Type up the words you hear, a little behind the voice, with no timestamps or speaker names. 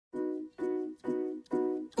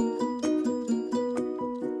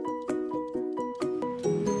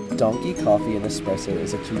Donkey Coffee and Espresso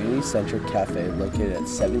is a community-centered cafe located at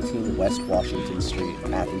 17 West Washington Street,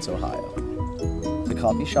 Athens, Ohio. The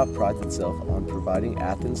coffee shop prides itself on providing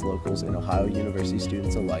Athens locals and Ohio University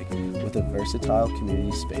students alike with a versatile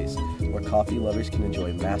community space where coffee lovers can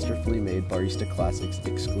enjoy masterfully made barista classics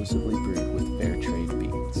exclusively brewed with fair trade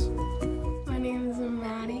beans. My name is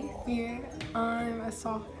Maddie here. I'm a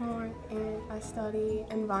sophomore and I study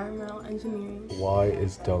environmental engineering. Why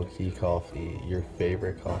is Donkey Coffee your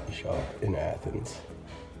favorite coffee shop in Athens?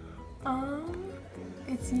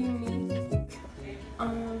 It's unique.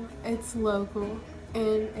 It's local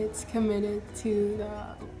and it's committed to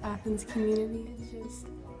the Athens community.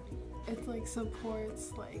 It like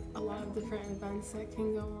supports like a lot of different events that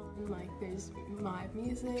can go on. Like there's live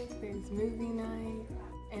music, there's movie night,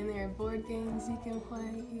 and there are board games you can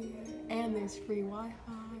play here, and there's free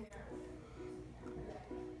Wi-Fi.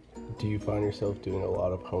 Do you find yourself doing a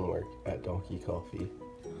lot of homework at Donkey Coffee?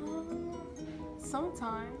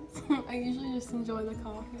 Sometimes. I usually just enjoy the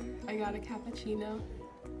coffee. I got a cappuccino.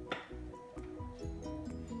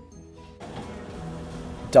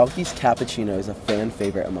 Donkey's cappuccino is a fan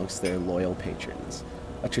favorite amongst their loyal patrons.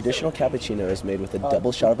 A traditional cappuccino is made with a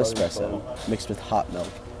double shot of espresso, mixed with hot milk,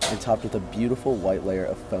 and topped with a beautiful white layer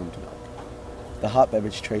of foamed milk. The hot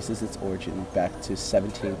beverage traces its origin back to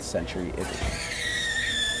 17th century Italy.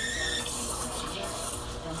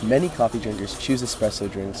 Many coffee drinkers choose espresso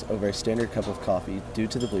drinks over a standard cup of coffee due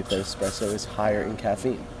to the belief that espresso is higher in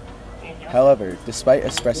caffeine. However, despite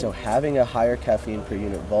espresso having a higher caffeine per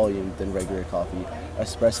unit volume than regular coffee,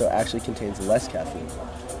 espresso actually contains less caffeine.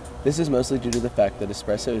 This is mostly due to the fact that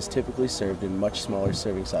espresso is typically served in much smaller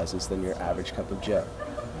serving sizes than your average cup of joe.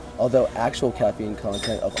 Although actual caffeine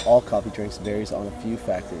content of all coffee drinks varies on a few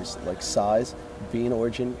factors like size, bean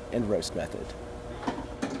origin, and roast method.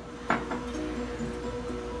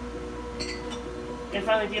 And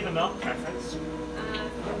finally, do you have a milk preference?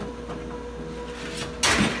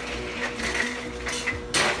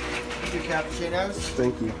 Two cappuccinos.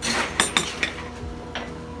 Thank you.